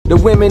The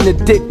women, the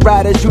dick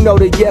riders, you know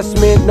the yes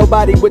men.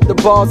 Nobody with the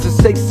balls to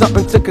say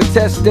something to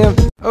contest them.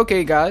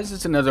 Okay guys,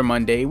 it's another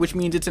Monday, which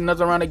means it's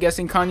another round of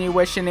guessing Kanye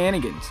West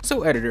shenanigans.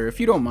 So editor, if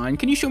you don't mind,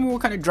 can you show me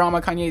what kind of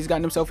drama Kanye's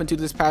gotten himself into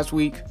this past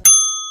week?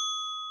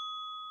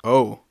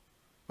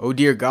 Oh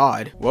dear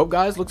God. Well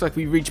guys, looks like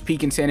we've reached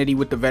peak insanity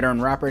with the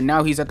veteran rapper, and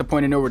now he's at the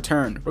point of no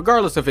return,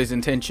 regardless of his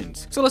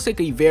intentions. So let's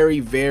take a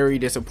very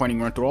disappointing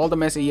run through all the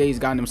mess he's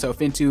gotten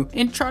himself into,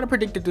 and try to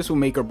predict if this will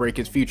make or break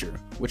his future.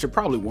 Which it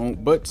probably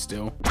won't, but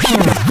still.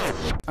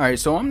 Alright,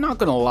 so I'm not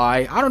gonna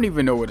lie, I don't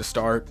even know where to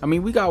start. I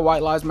mean, we got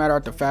White Lives Matter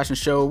at the fashion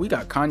show, we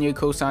got Kanye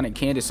co-signing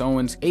Candace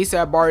Owens,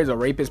 ASAP Bari is a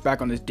rapist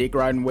back on this dick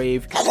riding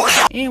wave,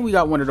 and we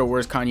got one of the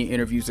worst Kanye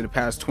interviews in the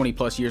past 20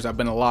 plus years I've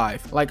been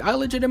alive. Like, I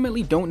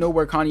legitimately don't know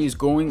where Kanye is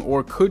going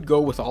or could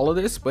go with all of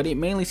this, but it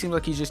mainly seems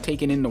like he's just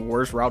taking in the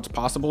worst routes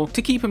possible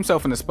to keep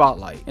himself in the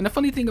spotlight. And the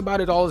funny thing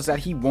about it all is that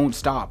he won't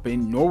stop,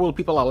 and nor will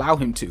people allow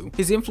him to.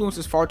 His influence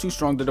is far too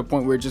strong to the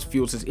point where it just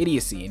fuels his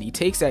idiocy, and he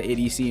takes that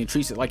idiocy and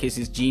treats it like it's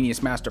his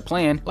genius master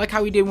plan, like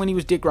how he did when he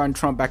was dick riding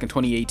Trump back in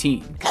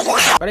 2018.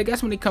 But I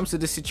guess when it comes to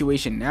this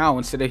situation now,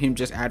 instead of him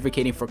just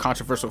advocating for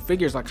controversial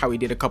figures like how he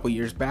did a couple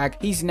years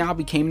back, he's now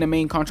became the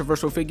main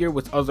controversial figure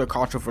with other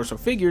controversial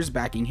figures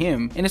backing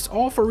him, and it's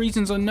all for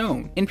reasons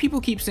unknown. And people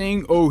keep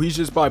saying, oh, he's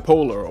just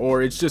bipolar,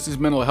 or it's just his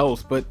mental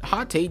health, but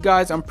hot take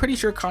guys, I'm pretty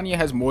sure Kanye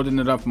has more than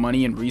enough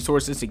money and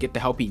resources to get the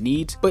help he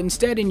needs, but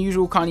instead in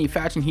usual Kanye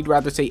fashion, he'd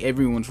rather say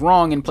everyone's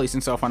wrong and place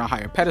himself on a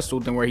higher pedestal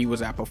than where he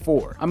was at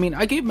before. I mean,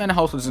 I get mental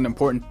health is an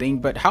important thing,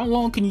 but how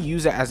long can you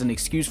use it as an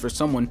excuse for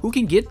someone who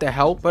can get the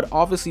help but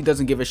obviously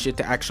doesn't give a shit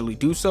to actually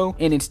do so,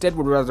 and instead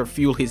would rather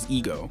fuel his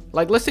ego?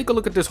 Like, let's take a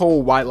look at this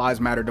whole White Lives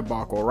Matter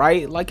debacle,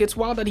 right? Like, it's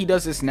wild that he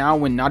does this now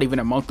when not even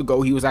a month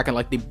ago he was acting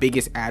like the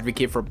biggest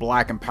advocate for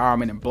black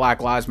empowerment and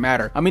Black Lives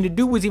Matter. I mean, the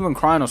dude was even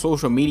crying on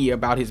social media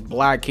about his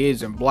black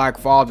kids and black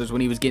fathers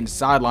when he was getting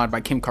sidelined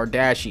by Kim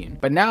Kardashian.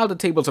 But now the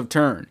tables have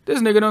turned.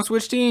 This nigga done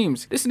switch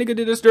teams. This nigga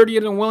did us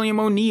dirtier than William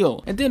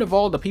O'Neal. And then of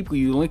all the people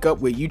you link up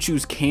with, you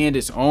choose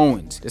Candace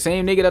Owens, the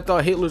same nigga that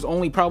thought Hitler's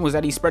only problem was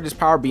that he spread his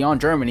power beyond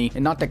Germany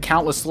and not the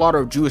countless slaughter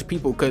of Jewish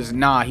people because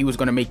nah, he was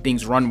gonna make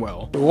things run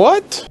well.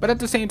 What? But at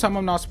the same time,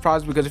 I'm not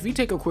surprised because if you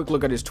take a quick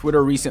look at his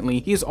Twitter recently,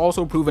 he has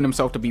also proven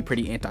himself to be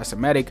pretty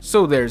anti-Semitic,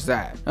 so there's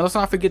that. And let's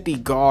not forget the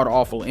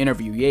god-awful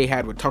interview Ye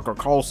had with Tucker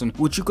Carlson,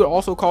 which you could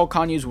also call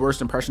Kanye's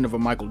worst impression of a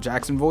Michael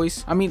Jackson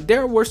voice. I mean,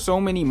 there were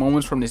so many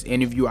moments from this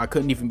interview I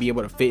couldn't even be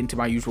able to fit into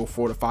my usual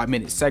 4 to 5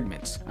 minute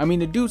segments. I mean,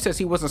 the dude says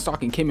he wasn't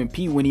stalking Kim and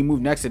Pete when he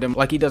moved next to them,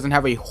 like he doesn't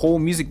have a whole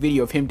music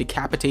video of him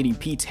decapitating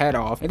Pete's head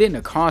off, and then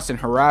the constant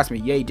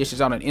harassment Ye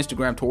dishes out on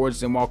Instagram towards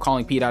them while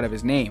calling Pete out of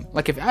his name.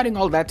 Like, if adding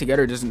all that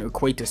together doesn't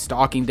equate to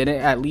stalking, then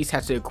it at least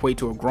has to equate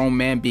to a grown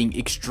man being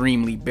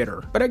extremely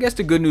bitter. But I guess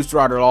the good news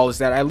throughout it all is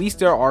that at least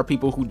there are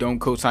people who don't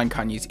co-sign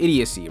Kanye's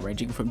idiocy,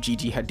 ranging from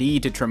Gigi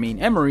Hadid to Tremaine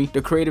Emery,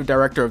 the creative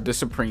director of the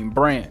Supreme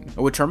brand.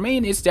 With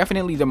Tremaine, it's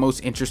definitely the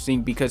most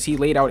interesting because he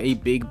laid out a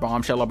big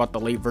bombshell about the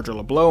late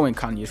Virgil Abloh and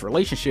Kanye's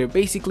relationship,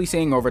 basically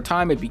saying over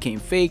time it became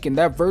fake and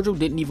that Virgil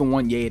didn't even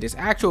want Ye at his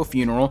actual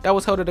funeral that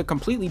was held at a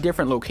completely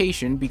different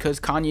location because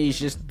Kanye is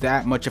just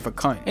that much of a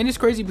cunt. And it's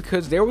crazy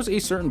because there was a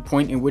certain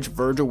point in which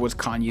Virgil was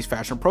Kanye's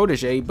fashion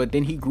protege, but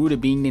then he grew to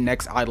being the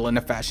next idol in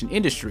the fashion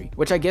industry,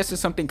 which I guess is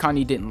something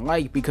Kanye didn't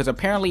like because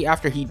apparently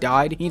after he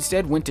died, he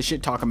instead went to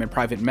shit talk him in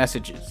private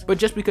messages. But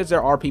just because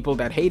there are people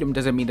that hate him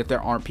doesn't mean that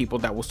there aren't people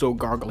that will still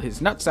gargle his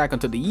nutsack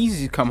until the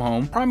Yeezys come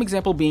home. Prime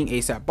example being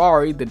ASAP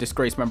Bari, the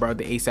disgraced member of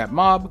the ASAP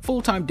mob,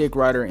 full-time dick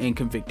rider and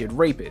convicted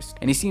rapist.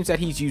 And it seems that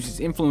he's used his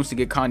influence to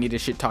get Kanye to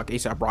shit talk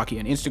ASAP Rocky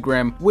on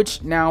Instagram,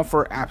 which now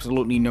for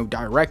absolutely no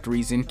direct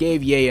reason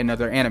gave Ye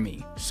another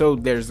enemy. So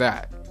there's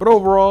that. But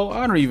overall,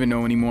 I don't even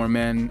know anymore,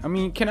 man. I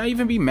mean, can I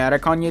even be mad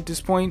at Kanye at this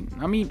point?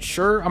 I mean,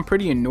 sure, I'm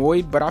pretty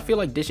annoyed, but I feel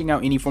like dishing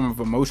out any form of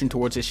emotion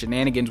towards his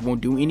shenanigans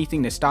won't do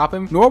anything to stop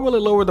him, nor will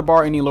it lower the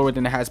bar any lower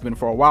than it has been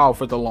for a while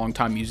for the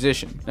longtime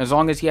musician. As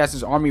long as he has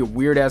his army of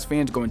weird-ass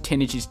fans going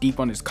 10 inches deep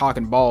on his cock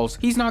and balls,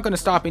 he's not going to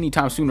stop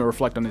anytime soon to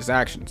reflect on his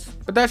actions.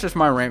 But that's just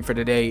my rant for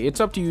today. It's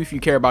up to you if you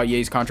care about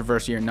Ye's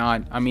controversy or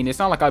not. I mean, it's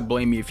not like I'd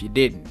blame you if you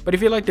didn't. But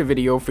if you liked the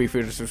video, feel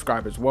free to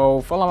subscribe as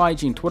well, follow my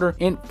IG and Twitter,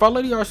 and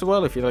follow the arts as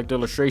well if you like the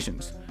illustrations.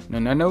 And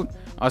on that note,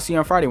 I'll see you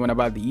on Friday when I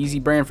buy the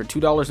Yeezy brand for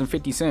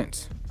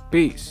 $2.50.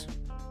 Peace.